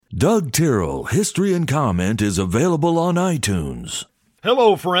Doug Tyrrell, History and Comment is available on iTunes.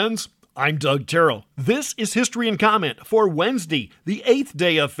 Hello, friends. I'm Doug Tyrrell. This is History and Comment for Wednesday, the 8th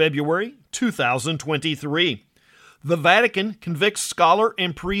day of February, 2023. The Vatican convicts scholar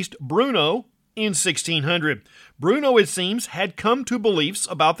and priest Bruno in 1600. Bruno, it seems, had come to beliefs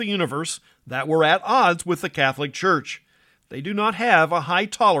about the universe that were at odds with the Catholic Church. They do not have a high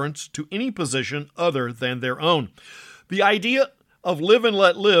tolerance to any position other than their own. The idea of live and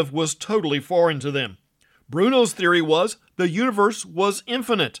let live was totally foreign to them. Bruno's theory was the universe was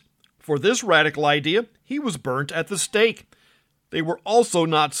infinite. For this radical idea, he was burnt at the stake. They were also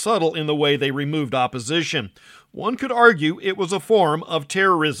not subtle in the way they removed opposition. One could argue it was a form of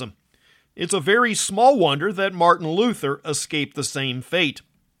terrorism. It's a very small wonder that Martin Luther escaped the same fate.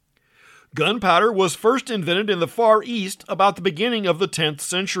 Gunpowder was first invented in the Far East about the beginning of the 10th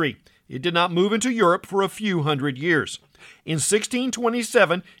century. It did not move into Europe for a few hundred years. In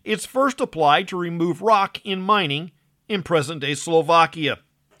 1627, it's first applied to remove rock in mining in present-day Slovakia.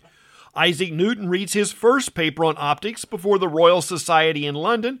 Isaac Newton reads his first paper on optics before the Royal Society in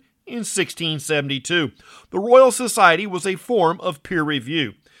London in 1672. The Royal Society was a form of peer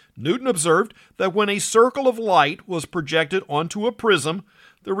review. Newton observed that when a circle of light was projected onto a prism,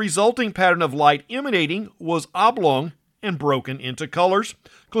 the resulting pattern of light emanating was oblong and broken into colors,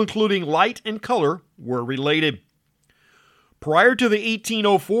 concluding light and color were related. Prior to the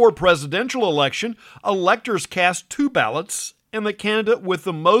 1804 presidential election, electors cast two ballots, and the candidate with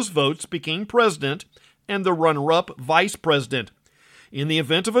the most votes became president and the runner-up vice president. In the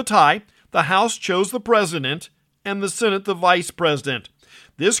event of a tie, the House chose the president and the Senate the vice president.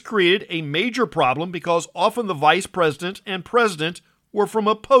 This created a major problem because often the vice president and president were from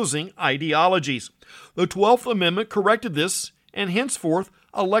opposing ideologies. The 12th Amendment corrected this, and henceforth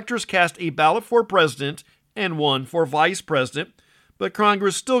electors cast a ballot for president and one for vice president, but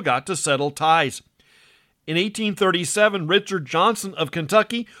Congress still got to settle ties. In 1837, Richard Johnson of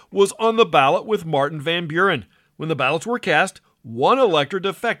Kentucky was on the ballot with Martin Van Buren. When the ballots were cast, one elector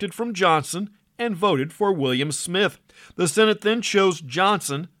defected from Johnson and voted for William Smith. The Senate then chose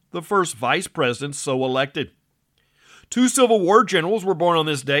Johnson, the first vice president so elected. Two Civil War generals were born on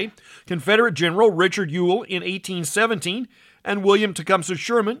this day, Confederate General Richard Ewell in 1817 and William Tecumseh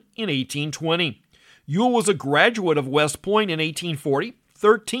Sherman in 1820. Ewell was a graduate of West Point in 1840,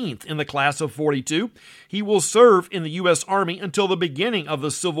 13th in the class of 42. He will serve in the U.S. Army until the beginning of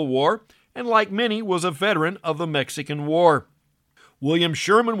the Civil War, and like many, was a veteran of the Mexican War. William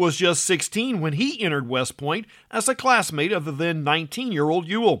Sherman was just 16 when he entered West Point as a classmate of the then 19-year-old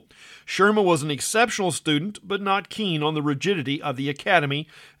Ewell. Sherman was an exceptional student, but not keen on the rigidity of the academy,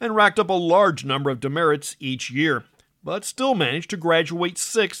 and racked up a large number of demerits each year, but still managed to graduate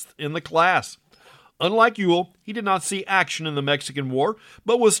 6th in the class. Unlike Ewell, he did not see action in the Mexican War,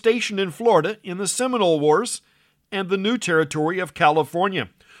 but was stationed in Florida in the Seminole Wars and the new territory of California.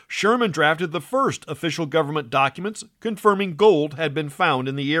 Sherman drafted the first official government documents confirming gold had been found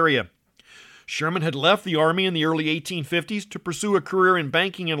in the area. Sherman had left the Army in the early 1850s to pursue a career in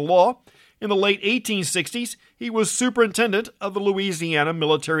banking and law. In the late 1860s, he was superintendent of the Louisiana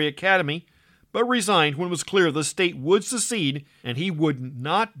Military Academy, but resigned when it was clear the state would secede and he would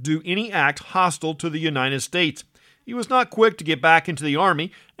not do any act hostile to the United States. He was not quick to get back into the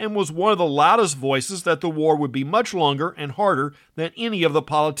Army and was one of the loudest voices that the war would be much longer and harder than any of the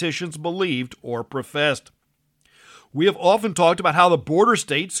politicians believed or professed. We have often talked about how the border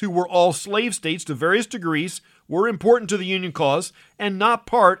states, who were all slave states to various degrees, were important to the Union cause and not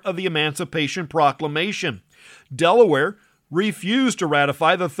part of the Emancipation Proclamation. Delaware refused to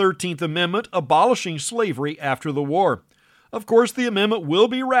ratify the 13th Amendment abolishing slavery after the war. Of course, the amendment will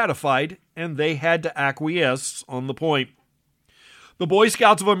be ratified, and they had to acquiesce on the point. The Boy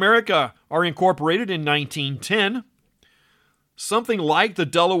Scouts of America are incorporated in 1910. Something like the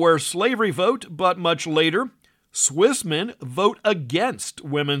Delaware slavery vote, but much later, Swiss men vote against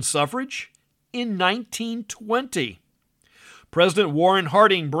women's suffrage in 1920. President Warren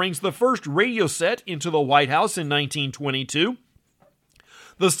Harding brings the first radio set into the White House in 1922.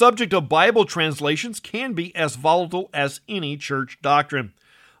 The subject of Bible translations can be as volatile as any church doctrine.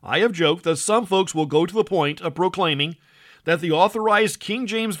 I have joked that some folks will go to the point of proclaiming that the authorized King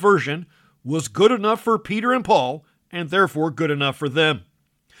James Version was good enough for Peter and Paul and therefore good enough for them.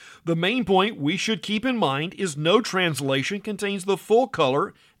 The main point we should keep in mind is no translation contains the full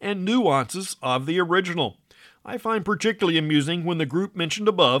color and nuances of the original. I find particularly amusing when the group mentioned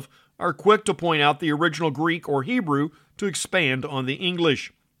above are quick to point out the original Greek or Hebrew to expand on the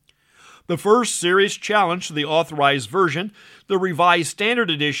English. The first serious challenge to the authorized version, the Revised Standard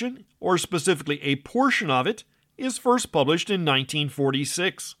Edition, or specifically a portion of it, is first published in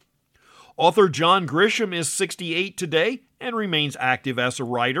 1946. Author John Grisham is 68 today and remains active as a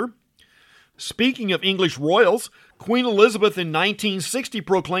writer. Speaking of English royals, Queen Elizabeth in 1960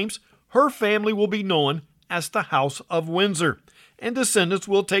 proclaims her family will be known as the House of Windsor, and descendants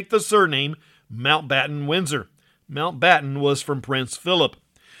will take the surname Mountbatten-Windsor. Mountbatten was from Prince Philip.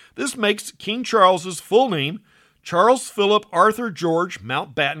 This makes King Charles's full name Charles Philip Arthur George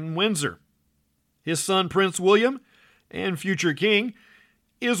Mountbatten-Windsor. His son Prince William, and future king,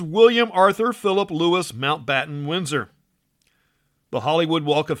 is William Arthur Philip Louis Mountbatten-Windsor. The Hollywood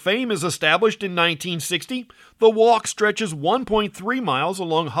Walk of Fame is established in 1960. The walk stretches 1.3 miles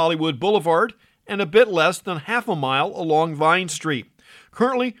along Hollywood Boulevard and a bit less than half a mile along Vine Street.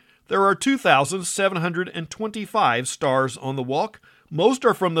 Currently, there are 2,725 stars on the walk. Most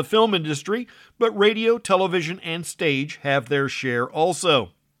are from the film industry, but radio, television, and stage have their share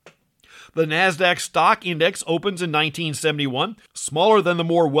also. The NASDAQ stock index opens in 1971. Smaller than the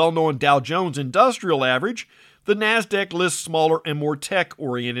more well-known Dow Jones Industrial Average, the NASDAQ lists smaller and more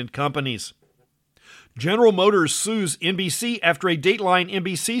tech-oriented companies. General Motors sues NBC after a Dateline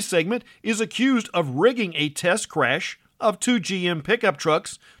NBC segment is accused of rigging a test crash of two GM pickup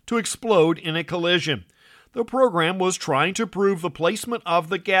trucks to explode in a collision. The program was trying to prove the placement of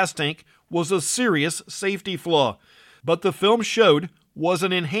the gas tank was a serious safety flaw, but the film showed was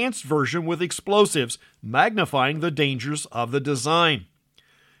an enhanced version with explosives, magnifying the dangers of the design.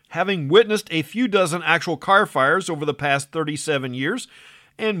 Having witnessed a few dozen actual car fires over the past 37 years,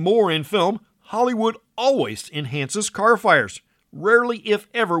 and more in film, Hollywood always enhances car fires. Rarely, if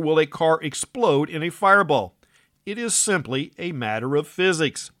ever, will a car explode in a fireball. It is simply a matter of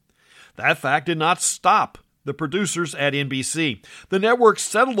physics. That fact did not stop the producers at NBC. The network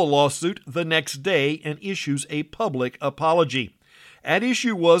settled the lawsuit the next day and issues a public apology. At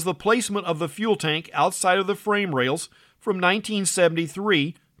issue was the placement of the fuel tank outside of the frame rails from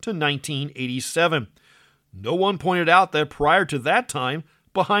 1973 to 1987. No one pointed out that prior to that time,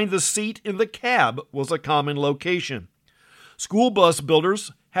 behind the seat in the cab was a common location. School bus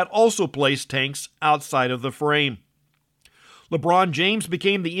builders had also placed tanks outside of the frame. LeBron James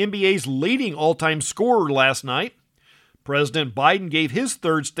became the NBA's leading all-time scorer last night. President Biden gave his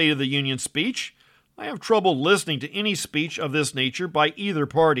third State of the Union speech. I have trouble listening to any speech of this nature by either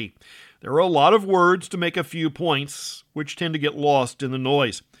party. There are a lot of words to make a few points, which tend to get lost in the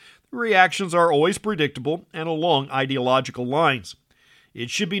noise. The reactions are always predictable and along ideological lines. It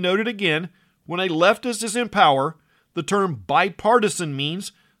should be noted again, when a leftist is in power, the term bipartisan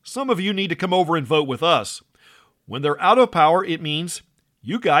means some of you need to come over and vote with us. When they're out of power, it means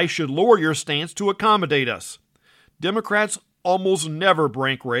you guys should lower your stance to accommodate us. Democrats almost never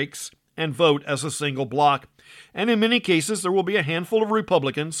break ranks and vote as a single bloc, and in many cases there will be a handful of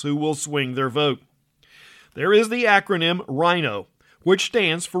Republicans who will swing their vote. There is the acronym RHINO, which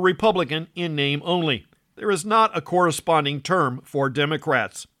stands for Republican in name only. There is not a corresponding term for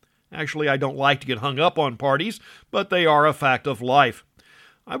Democrats. Actually, I don't like to get hung up on parties, but they are a fact of life.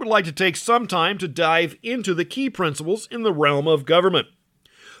 I would like to take some time to dive into the key principles in the realm of government.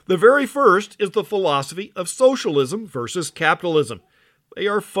 The very first is the philosophy of socialism versus capitalism. They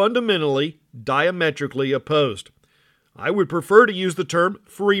are fundamentally diametrically opposed. I would prefer to use the term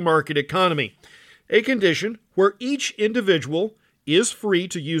free market economy, a condition where each individual is free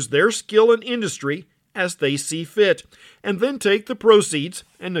to use their skill and industry as they see fit, and then take the proceeds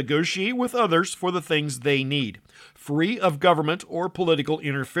and negotiate with others for the things they need, free of government or political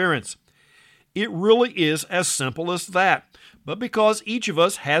interference. It really is as simple as that, but because each of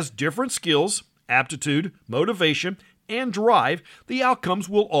us has different skills, aptitude, motivation, and drive, the outcomes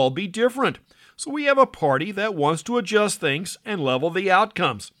will all be different. So we have a party that wants to adjust things and level the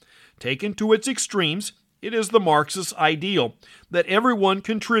outcomes. Taken to its extremes, it is the Marxist ideal that everyone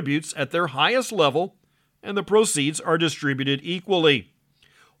contributes at their highest level and the proceeds are distributed equally.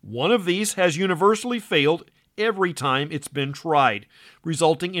 One of these has universally failed every time it's been tried,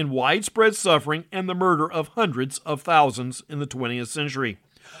 resulting in widespread suffering and the murder of hundreds of thousands in the 20th century.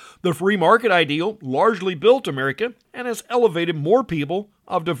 The free market ideal largely built America and has elevated more people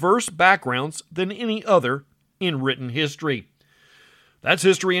of diverse backgrounds than any other in written history. That's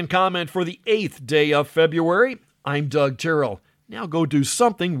History and Comment for the 8th day of February. I'm Doug Terrell. Now go do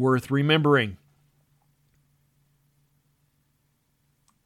something worth remembering.